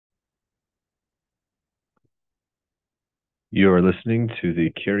You're listening to The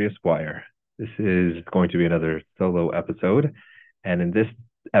Curious Wire. This is going to be another solo episode. And in this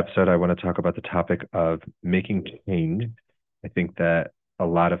episode, I want to talk about the topic of making change. I think that a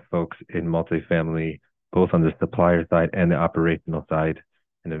lot of folks in multifamily, both on the supplier side and the operational side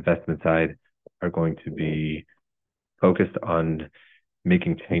and investment side, are going to be focused on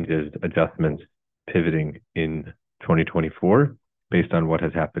making changes, adjustments, pivoting in 2024 based on what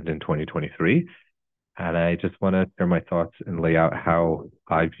has happened in 2023. And I just want to share my thoughts and lay out how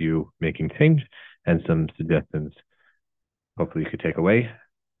I view making change and some suggestions hopefully you could take away.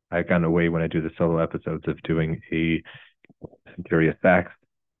 I've gotten away when I do the solo episodes of doing some curious facts.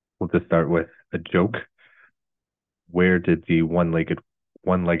 We'll just start with a joke. Where did the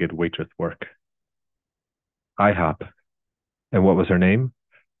one-legged waitress work? IHOP. And what was her name?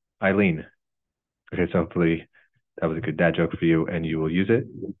 Eileen. Okay, so hopefully that was a good dad joke for you and you will use it.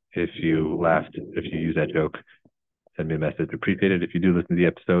 If you laughed, if you use that joke, send me a message. Appreciate it. If you do listen to the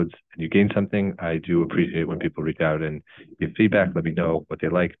episodes and you gain something, I do appreciate when people reach out and give feedback. Let me know what they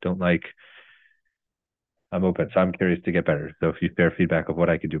like, don't like. I'm open. So I'm curious to get better. So if you share feedback of what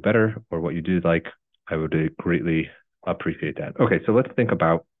I could do better or what you do like, I would greatly appreciate that. Okay, so let's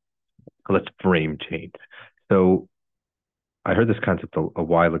frame change. So I heard this concept a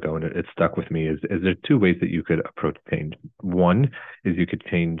while ago and it stuck with me is there two ways that you could approach change. One is you could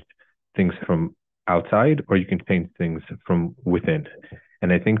change things from outside or you can change things from within.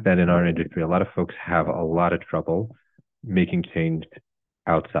 And I think that in our industry, a lot of folks have a lot of trouble making change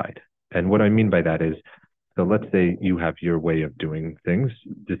outside. And what I mean by that is, so let's say you have your way of doing things.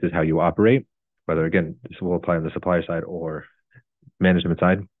 This is how you operate, whether again, this will apply on the supplier side or management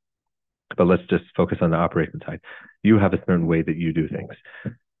side. But let's just focus on the operation side. You have a certain way that you do things.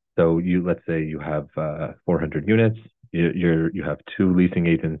 So let's say you have 400 units. You have two leasing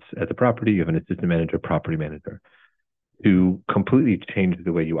agents at the property. You have an assistant manager, property manager. To completely change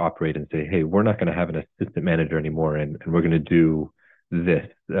the way you operate and say, hey, we're not going to have an assistant manager anymore, and we're going to do this.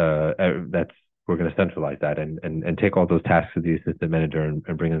 We're going to centralize that and take all those tasks of the assistant manager and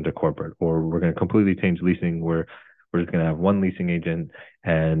bring them to corporate. Or we're going to completely change leasing where we're just going to have one leasing agent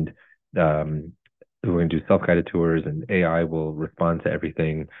and we're going to do self-guided tours and AI will respond to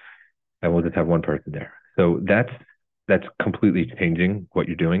everything and we'll just have one person there. So that's completely changing what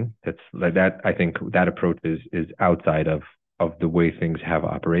you're doing. It's like that. I think that approach is outside of the way things have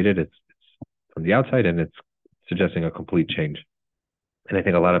operated. It's from the outside and it's suggesting a complete change. And I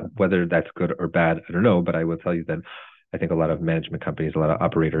think a lot of, whether that's good or bad, I don't know, but I will tell you that I think a lot of management companies, a lot of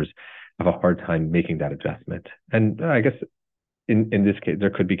operators have a hard time making that adjustment. And I guess in this case, there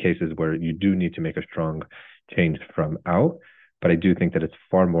could be cases where you do need to make a strong change from out, but I do think that it's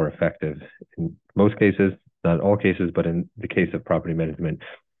far more effective in most cases, not all cases, but in the case of property management,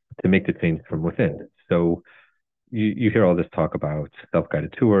 to make the change from within. So you hear all this talk about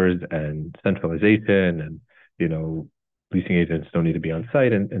self-guided tours and centralization and, leasing agents don't need to be on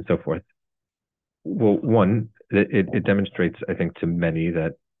site and so forth. Well, one, it demonstrates, I think, to many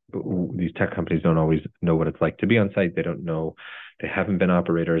that these tech companies don't always know what it's like to be on site. They don't know, they haven't been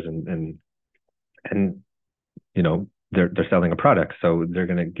operators and they're selling a product. So they're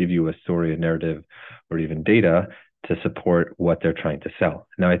going to give you a story, a narrative, or even data to support what they're trying to sell.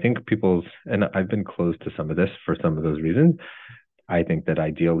 Now, I think and I've been close to some of this for some of those reasons. I think that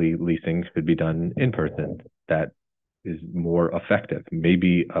ideally leasing should be done in person. That is more effective.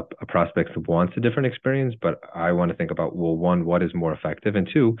 Maybe a prospect wants a different experience, but I want to think about, well, one, what is more effective? And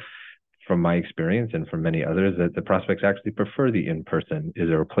two, from my experience and from many others, that the prospects actually prefer the in-person. Is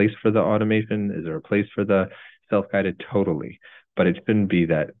there a place for the automation? Is there a place for the self-guided? Totally. But it shouldn't be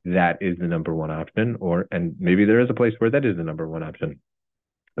that is the number one option, and maybe there is a place where that is the number one option.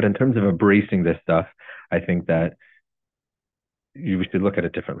 But in terms of embracing this stuff, I think that you should look at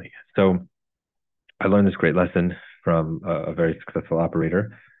it differently. So I learned this great lesson from a very successful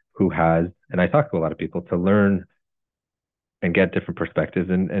operator who has, and I talk to a lot of people to learn and get different perspectives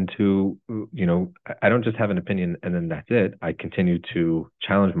and to, I don't just have an opinion and then that's it. I continue to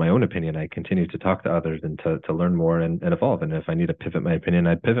challenge my own opinion. I continue to talk to others and to learn more and evolve. And if I need to pivot my opinion,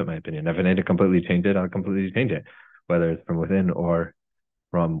 I'd pivot my opinion. If I need to completely change it, I'll completely change it, whether it's from within or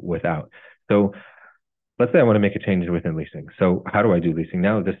from without. So let's say I want to make a change within leasing. So how do I do leasing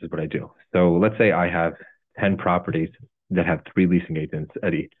now? This is what I do. So let's say I have 10 properties that have 3 leasing agents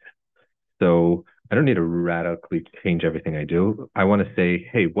at each. So I don't need to radically change everything I do. I want to say,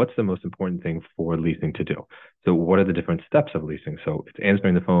 hey, what's the most important thing for leasing to do? So what are the different steps of leasing? So it's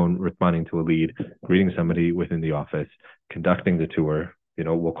answering the phone, responding to a lead, greeting somebody within the office, conducting the tour.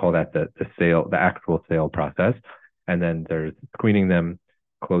 We'll call that the sale, the actual sale process. And then there's screening them,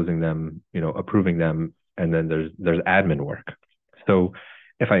 closing them, approving them, and then there's admin work. So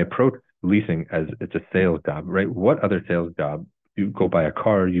if I approach leasing as it's a sales job, right? What other sales job? You go buy a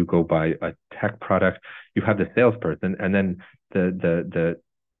car, you go buy a tech product, you have the salesperson, and then the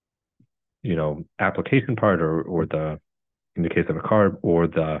application part, or the, in the case of a car, or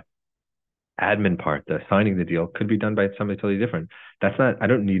the admin part, the signing the deal, could be done by somebody totally different. That's not, I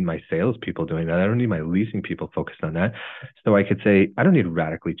don't need my salespeople doing that. I don't need my leasing people focused on that. So I could say, I don't need to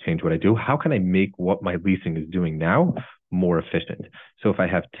radically change what I do. How can I make what my leasing is doing now more efficient? So if I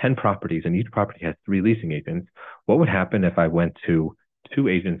have 10 properties and each property has 3 leasing agents, what would happen if I went to 2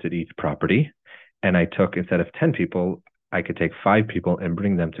 agents at each property, and I took, instead of 10 people, I could take 5 people and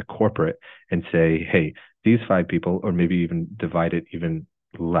bring them to corporate and say, hey, these 5 people, or maybe even divide it even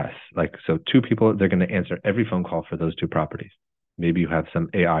less. Like, so 2 people, they're going to answer every phone call for those 2 properties. Maybe you have some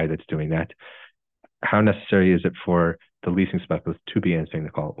AI that's doing that. How necessary is it for the leasing specialist to be answering the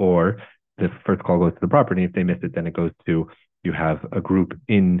call? Or the first call goes to the property. If they miss it, then it goes to, you have a group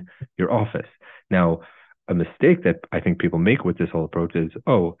in your office. Now, a mistake that I think people make with this whole approach is,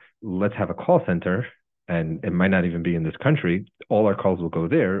 oh, let's have a call center, and it might not even be in this country. All our calls will go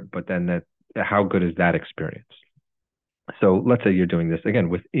there, but then that, how good is that experience? So let's say you're doing this again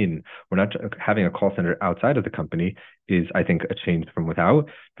within, we're not having a call center outside of the company is, I think, a change from without,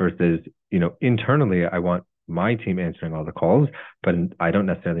 versus, internally, I want my team answering all the calls, but I don't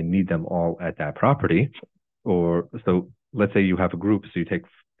necessarily need them all at that property. Or so let's say you have a group, so you take,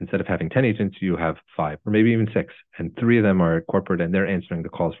 instead of having 10 agents, you have 5 or maybe even 6, and 3 of them are corporate and they're answering the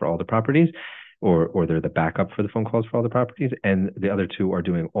calls for all the properties, or they're the backup for the phone calls for all the properties, and the other 2 are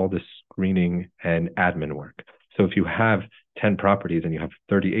doing all the screening and admin work. So if you have 10 properties and you have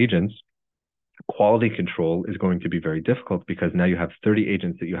 30 agents, quality control is going to be very difficult, because now you have 30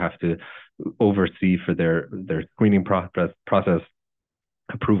 agents that you have to oversee for their screening process,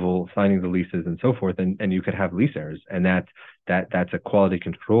 approval, signing the leases, and so forth. And you could have lease errors, and that's a quality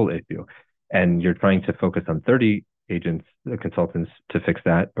control issue. And you're trying to focus on 30 agents, consultants, to fix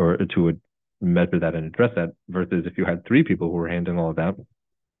that, or to measure that and address that, versus if you had 3 people who were handling all of that.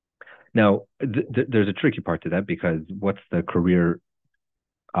 Now, there's a tricky part to that, because what's the career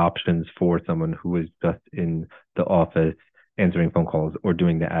options for someone who is just in the office answering phone calls or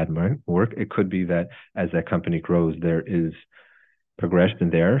doing the admin work? It could be that as that company grows, there is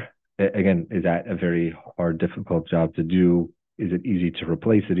progression there. Again, is that a very hard, difficult job to do? Is it easy to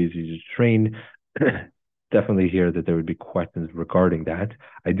replace it? Easy to train? Definitely hear that there would be questions regarding that.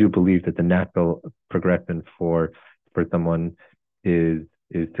 I do believe that the natural progression for someone is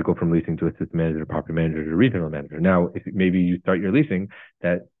to go from leasing to assistant manager, property manager, to regional manager. Now, if maybe you start your leasing,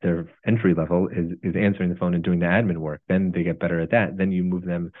 that their entry level is answering the phone and doing the admin work, then they get better at that. Then you move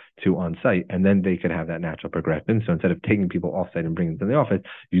them to on-site, and then they could have that natural progression. So instead of taking people off-site and bringing them to the office,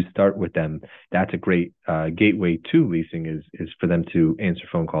 you start with them. That's a great gateway to leasing, is for them to answer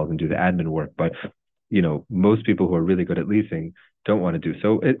phone calls and do the admin work. But most people who are really good at leasing don't want to do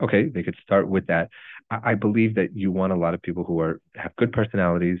so. Okay, they could start with that. I believe that you want a lot of people who have good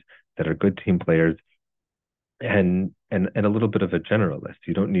personalities, that are good team players, and a little bit of a generalist.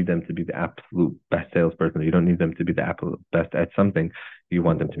 You don't need them to be the absolute best salesperson. You don't need them to be the absolute best at something. You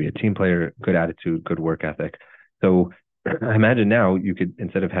want them to be a team player, good attitude, good work ethic. So imagine now you could,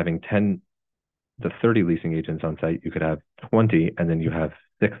 instead of having 30 leasing agents on site, you could have 20, and then you have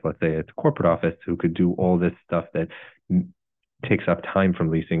 6, let's say, at the corporate office, who could do all this stuff that takes up time from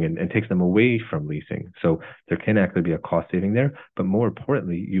leasing and takes them away from leasing. So there can actually be a cost saving there, but more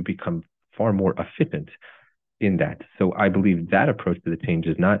importantly, you become far more efficient in that. So I believe that approach to the change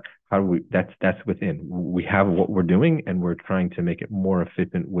is not how do we, that's within. We have what we're doing, and we're trying to make it more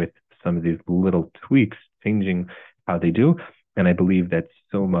efficient with some of these little tweaks, changing how they do. And I believe that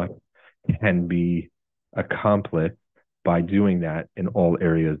so much can be accomplished by doing that in all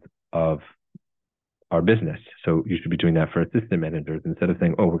areas of our business. So you should be doing that for assistant managers. Instead of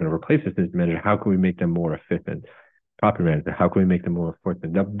saying, oh, we're going to replace assistant manager, how can we make them more efficient? Property manager, how can we make them more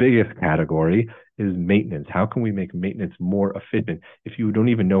efficient? The biggest category is maintenance. How can we make maintenance more efficient? If you don't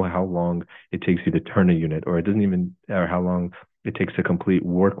even know how long it takes you to turn a unit, or or how long it takes to complete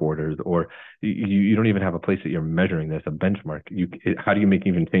work orders, or you don't even have a place that you're measuring this, a benchmark. How do you make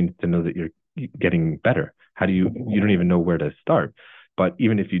even change to know that you're getting better? You don't even know where to start. But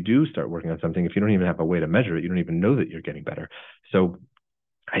even if you do start working on something, if you don't even have a way to measure it, you don't even know that you're getting better. So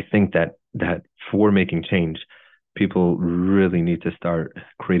I think that for making change, people really need to start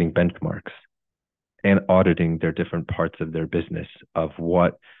creating benchmarks and auditing their different parts of their business, of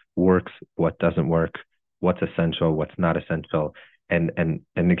what works, what doesn't work, what's essential, what's not essential, and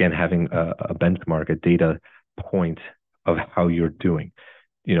again, having a benchmark, a data point of how you're doing.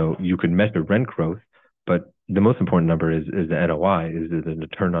 You could measure rent growth, but the most important number is the NOI, is the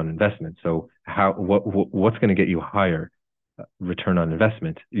return on investment. So what's going to get you higher return on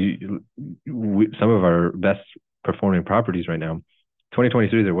investment? Some of our best performing properties right now,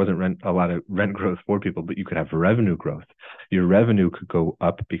 2023, there wasn't a lot of rent growth for people, but you could have revenue growth. Your revenue could go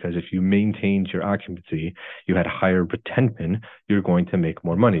up because if you maintained your occupancy, you had higher retention, you're going to make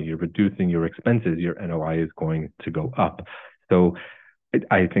more money. You're reducing your expenses, your NOI is going to go up. So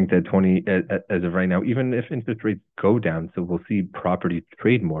I think that as of right now, even if interest rates go down, so we'll see properties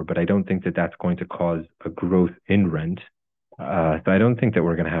trade more, but I don't think that that's going to cause a growth in rent. So I don't think that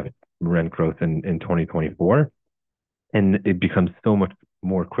we're going to have rent growth in 2024. And it becomes so much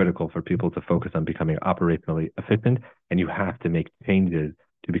more critical for people to focus on becoming operationally efficient. And you have to make changes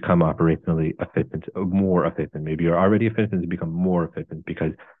to become operationally efficient, more efficient. Maybe you're already efficient to become more efficient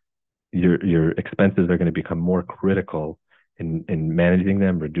because your expenses are going to become more critical in managing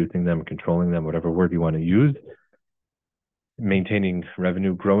them, reducing them, controlling them, whatever word you want to use. Maintaining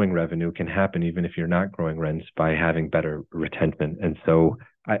revenue, growing revenue can happen even if you're not growing rents by having better retention. And so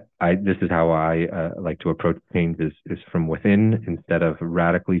this is how I like to approach change is from within instead of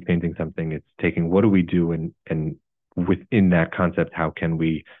radically changing something. It's taking what do we do and within that concept, how can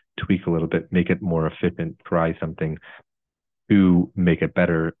we tweak a little bit, make it more efficient, try something to make it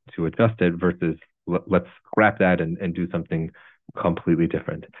better, to adjust it versus let's scrap that and do something completely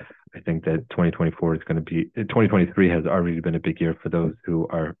different. I think that 2023 has already been a big year for those who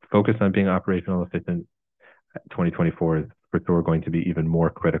are focused on being operational efficient. 2024 is for sure going to be even more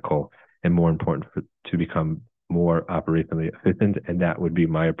critical and more important to become more operationally efficient. And that would be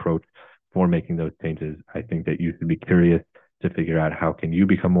my approach for making those changes. I think that you should be curious to figure out how can you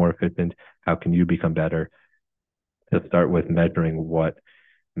become more efficient? How can you become better? To start with measuring what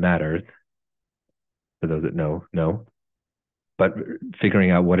matters. For those that know, but figuring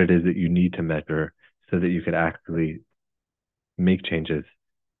out what it is that you need to measure so that you could actually make changes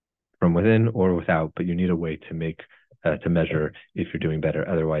from within or without, but you need a way to measure if you're doing better.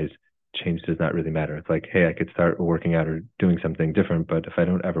 Otherwise, change does not really matter. It's like, hey, I could start working out or doing something different, but if I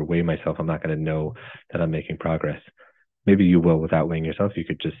don't ever weigh myself, I'm not going to know that I'm making progress. Maybe you will without weighing yourself. You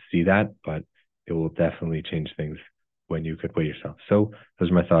could just see that, but it will definitely change things when you could weigh yourself. So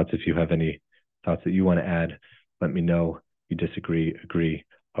those are my thoughts. If you have any thoughts that you want to add, let me know. You disagree, agree.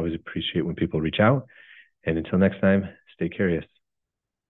 Always appreciate when people reach out. And until next time, stay curious.